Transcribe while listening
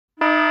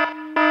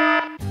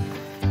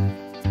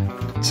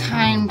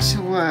Time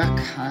to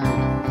work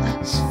out.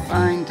 Let's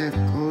find a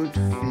good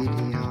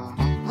video.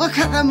 Look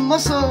at the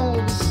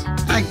muscles!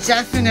 I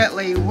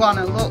definitely want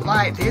to look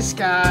like this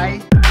guy.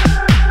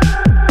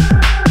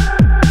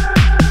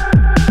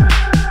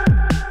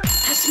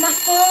 That's my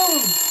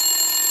phone!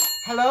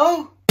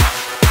 Hello?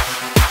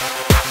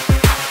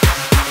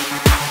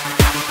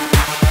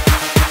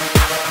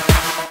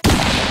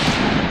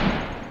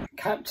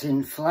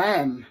 Captain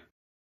Phlegm.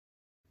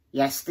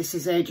 Yes, this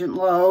is Agent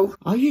Lowe.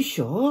 Are you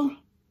sure?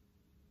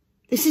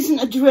 This isn't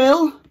a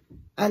drill.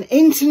 An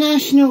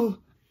international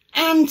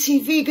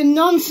anti-vegan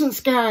nonsense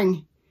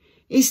gang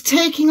is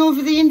taking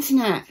over the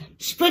internet,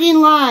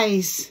 spreading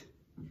lies,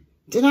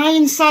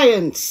 denying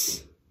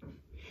science,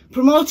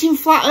 promoting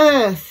flat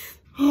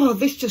earth. Oh,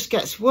 this just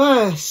gets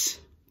worse.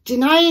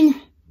 Denying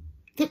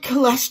that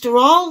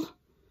cholesterol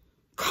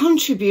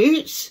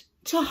contributes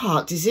to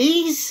heart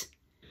disease.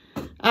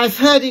 I've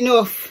heard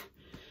enough.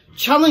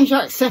 Challenge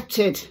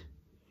accepted.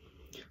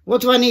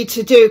 What do I need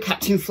to do,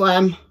 Captain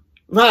Phlegm?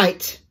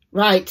 Right.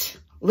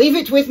 Leave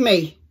it with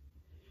me.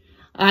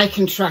 I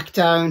can track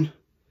down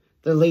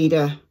the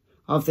leader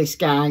of this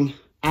gang.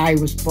 I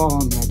was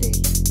born ready.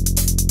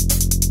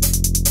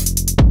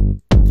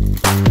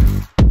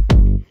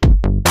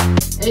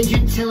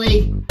 Agent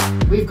Tilly,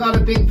 we've got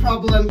a big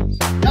problem.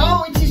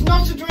 No, it is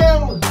not a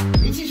drill.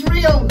 It is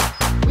real.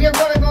 We have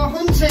got to go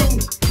hunting.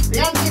 The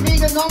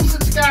anti-vegan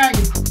nonsense gang.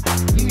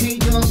 You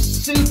need your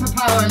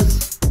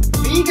superpowers.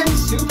 Vegan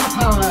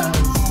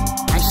superpowers.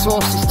 My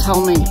sources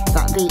tell me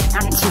that the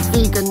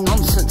anti-vegan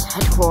nonsense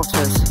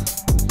headquarters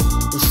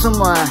is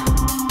somewhere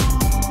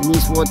in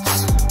these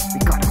woods. We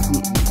gotta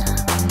hunt them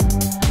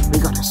down. We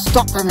gotta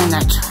stop them in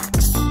their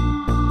tracks.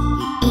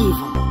 The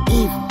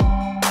evil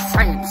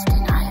science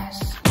deniers.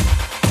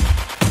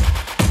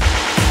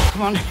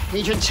 Come on,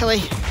 Agent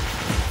Tilly.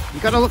 We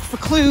gotta look for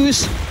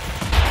clues.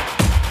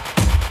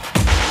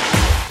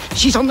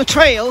 She's on the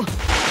trail.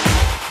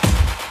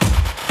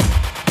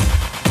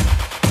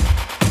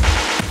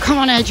 Come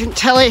on, Agent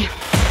Tilly.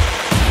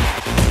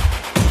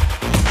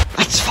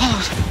 Let's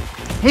follow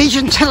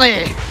Agent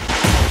Tilly.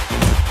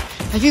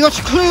 Have you got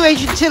a clue,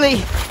 Agent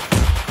Tilly?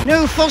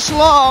 No false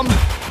alarm.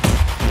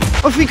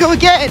 Off we go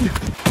again.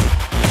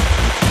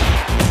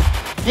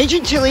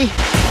 Agent Tilly,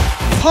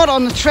 hot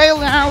on the trail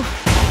now.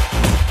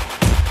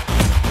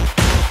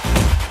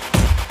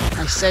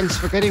 I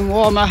sense we're getting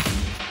warmer.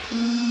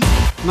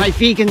 My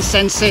vegan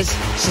senses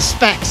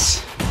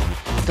suspects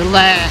the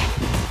lair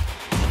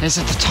is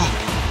at the top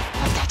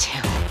of that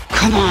hill.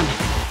 Come on,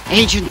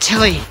 Agent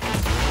Tilly,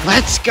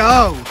 let's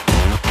go.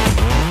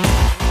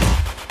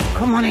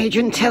 Come on,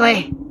 Agent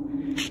Tilly.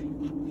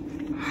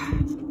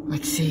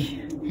 Let's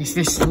see, is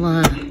this the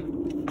lair?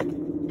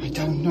 I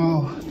don't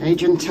know.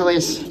 Agent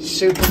Tilly's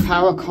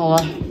superpower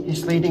colour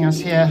is leading us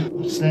here.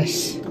 What's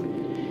this?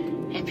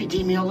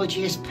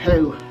 Epidemiology is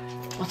poo.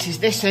 What is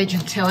this,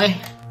 Agent Tilly?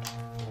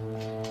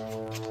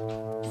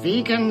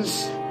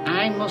 Vegans,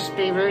 I must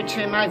be rude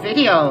to in my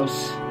videos.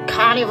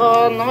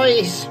 Carnivore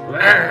noise.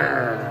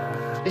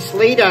 Rawr. This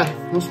leader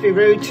must be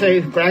rude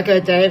to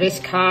Gregor, Davis,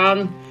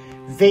 Khan,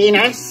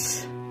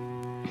 Venus,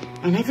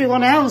 and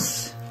everyone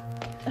else.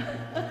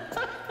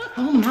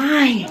 Oh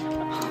my.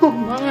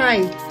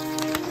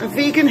 A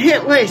vegan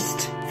hit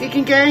list.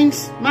 Vegan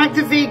Gains, Mike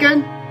the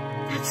Vegan,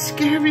 that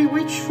scary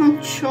witch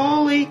from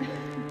Chorley,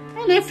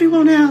 and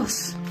everyone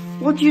else.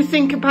 What do you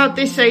think about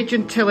this,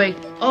 Agent Tilly?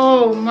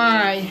 Oh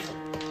my.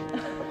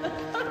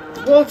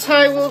 What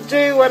I will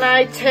do when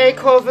I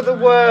take over the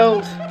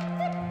world.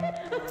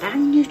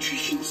 Ban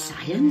nutrition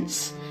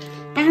science,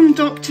 ban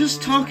doctors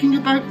talking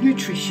about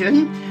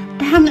nutrition,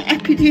 ban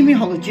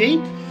epidemiology,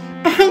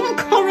 ban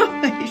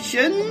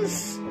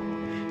correlations.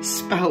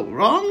 Spelt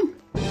wrong.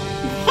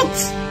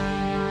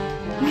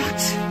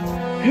 What?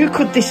 Who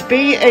could this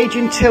be,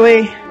 Agent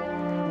Tilly?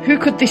 Who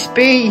could this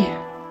be?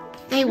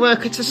 They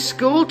work at a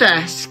school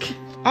desk.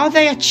 Are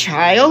they a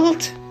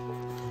child?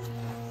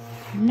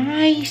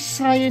 My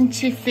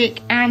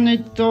scientific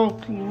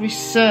anecdotal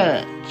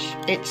research,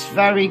 it's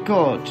very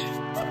good.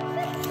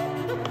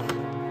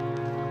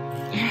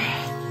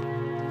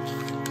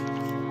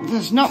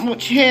 There's not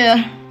much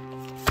here.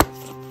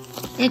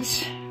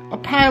 It's a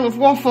pile of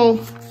waffle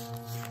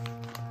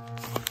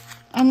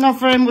and not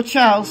very much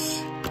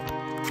else.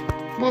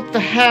 What the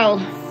hell?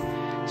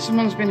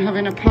 Someone's been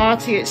having a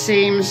party, it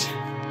seems.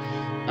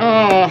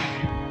 Oh,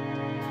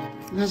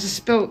 there's a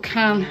spilt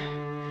can.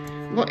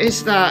 What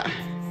is that?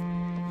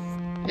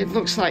 It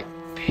looks like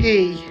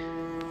pee.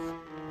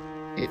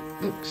 It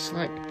looks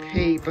like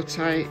pee, but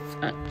I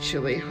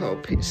actually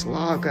hope it's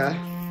lager.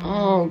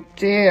 Oh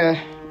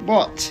dear,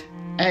 what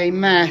a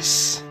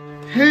mess.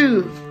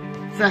 Who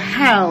the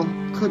hell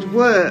could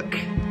work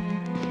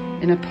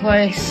in a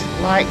place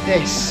like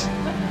this,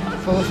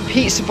 full of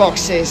pizza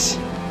boxes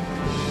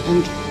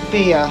and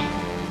beer,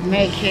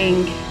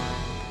 making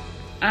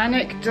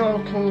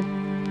anecdotal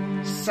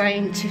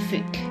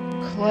scientific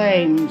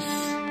claims,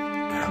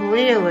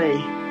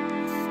 clearly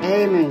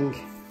aiming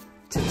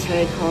to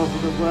take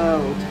over the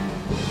world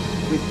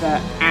with their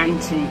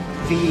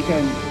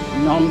anti-vegan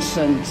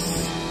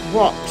nonsense.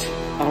 What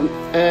on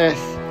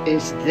earth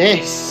is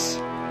this?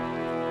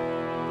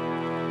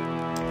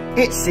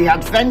 It's the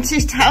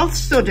Adventist Health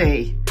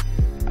Study.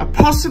 A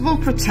possible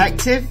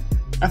protective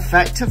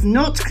effect of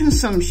nut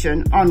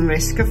consumption on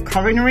risk of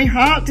coronary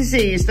heart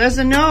disease. There's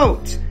a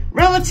note.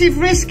 Relative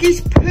risk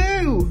is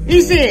poo,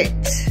 is it?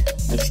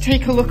 Let's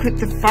take a look at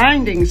the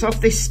findings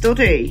of this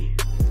study.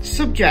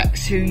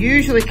 Subjects who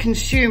usually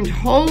consumed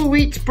whole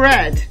wheat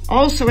bread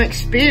also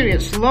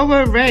experienced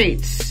lower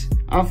rates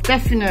of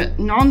definite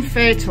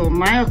non-fatal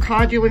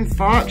myocardial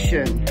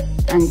infarction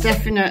and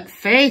definite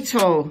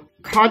fatal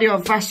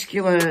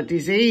cardiovascular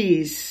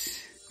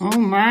disease. Oh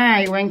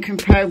my, when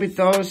compared with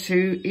those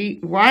who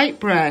eat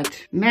white bread.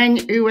 Men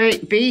who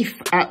ate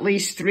beef at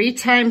least 3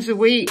 times a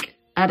week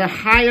had a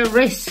higher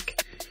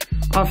risk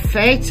of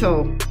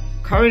fatal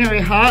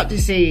coronary heart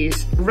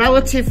disease.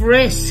 Relative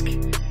risk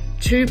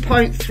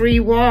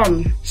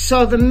 2.31.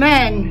 So the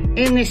men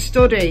in this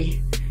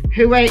study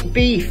who ate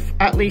beef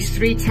at least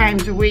 3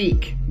 times a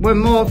week were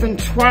more than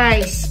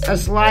twice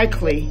as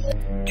likely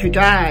to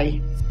die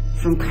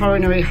from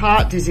coronary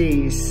heart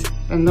disease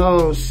than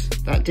those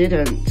that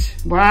didn't.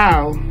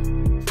 Wow.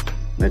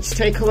 Let's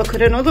take a look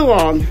at another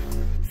one.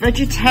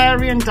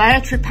 Vegetarian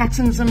dietary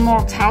patterns and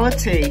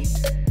mortality.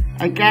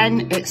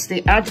 Again, it's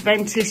the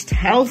Adventist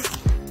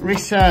Health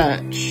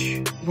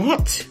Research.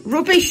 What?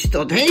 Rubbish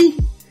study?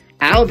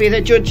 I'll be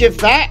the judge of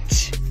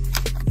that.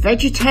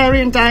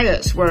 Vegetarian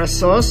diets were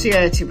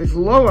associated with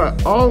lower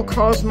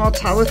all-cause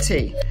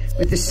mortality,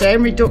 with the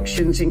same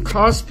reductions in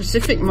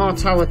cause-specific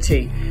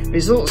mortality.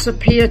 Results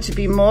appear to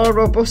be more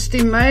robust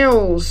in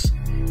males.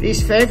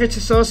 These favourite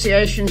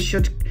associations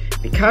should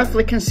be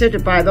carefully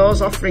considered by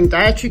those offering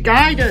dietary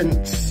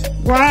guidance.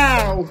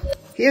 Wow!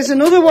 Here's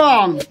another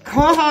one.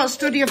 Cohort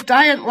study of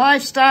diet,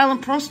 lifestyle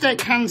and prostate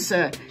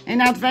cancer in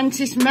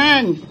Adventist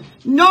men.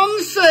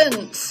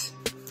 Nonsense!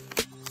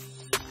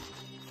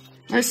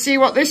 Let's see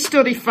what this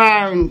study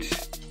found.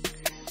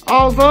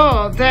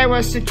 Although there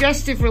were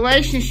suggestive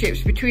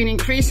relationships between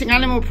increasing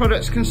animal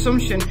products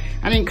consumption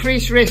and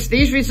increased risk,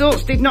 these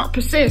results did not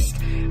persist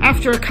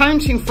after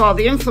accounting for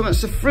the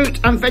influence of fruit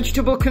and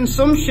vegetable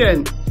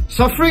consumption.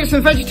 So fruits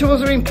and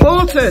vegetables are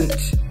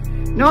important.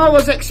 Nor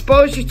was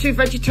exposure to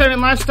vegetarian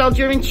lifestyle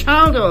during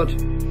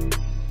childhood.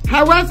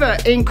 However,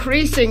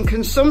 increasing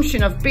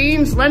consumption of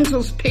beans,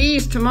 lentils,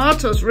 peas,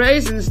 tomatoes,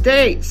 raisins,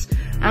 dates,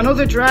 and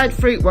other dried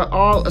fruit were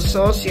all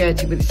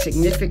associated with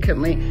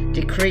significantly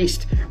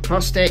decreased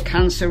prostate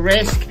cancer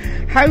risk.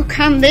 How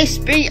can this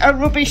be a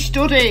rubbish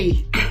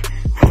study?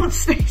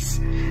 What's this?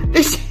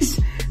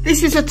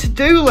 This is a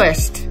to-do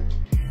list.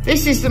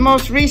 This is the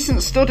most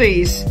recent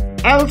studies.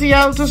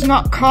 LDL does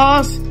not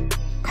cause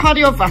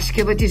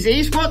cardiovascular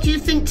disease. What do you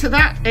think to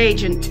that,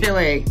 Agent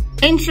Tilly?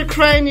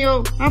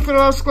 Intracranial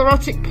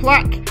atherosclerotic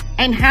plaque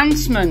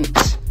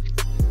enhancement.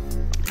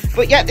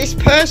 But yet this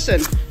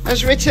person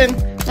has written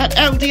that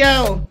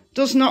LDL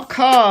does not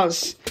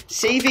cause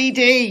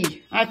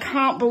CVD. I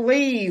can't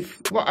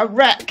believe what a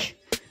wreck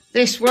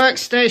this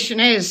workstation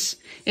is.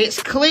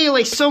 It's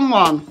clearly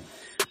someone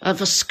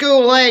of a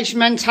school-age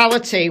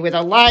mentality with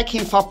a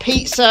liking for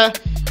pizza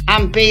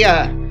and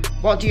beer.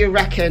 What do you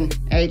reckon,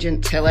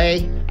 Agent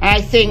Tilly?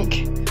 I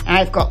think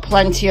I've got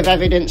plenty of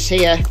evidence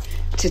here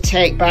to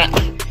take back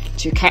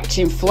to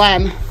Captain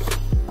Phlegm.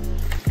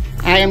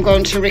 I am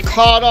going to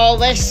record all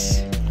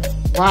this.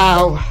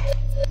 Wow.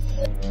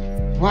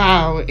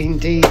 Wow,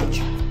 indeed.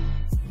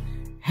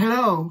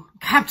 Hello,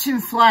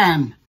 Captain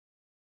Phlegm.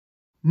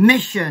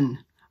 Mission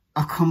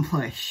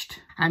accomplished.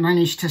 I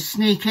managed to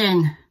sneak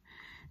in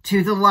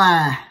to the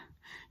lair,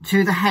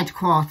 to the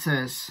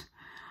headquarters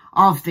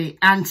of the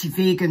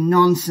anti-vegan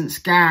nonsense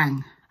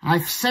gang.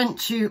 I've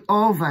sent you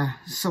over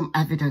some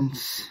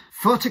evidence.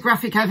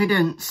 Photographic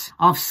evidence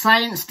of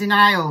science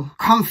denial,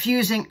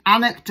 confusing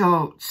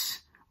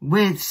anecdotes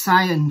with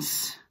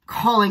science,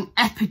 calling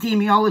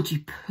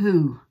epidemiology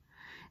poo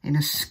in a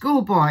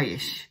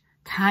schoolboyish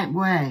type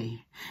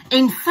way.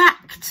 In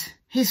fact,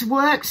 his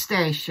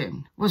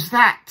workstation was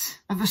that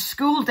of a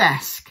school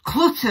desk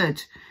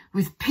cluttered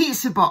with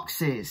pizza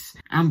boxes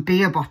and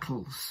beer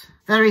bottles.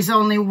 There is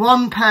only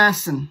one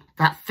person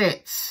that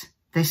fits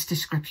this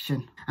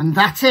description, and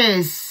that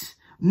is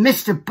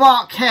Mr.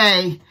 Bart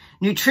Kay,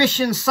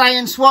 nutrition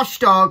science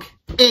watchdog,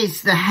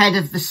 is the head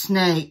of the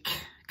snake.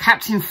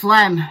 Captain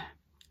Phlegm,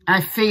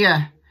 I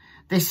fear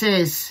this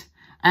is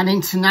an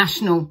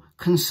international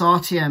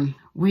consortium.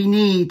 We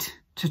need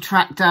to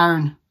track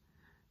down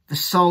the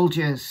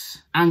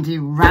soldiers and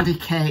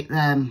eradicate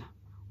them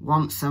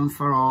once and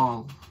for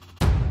all.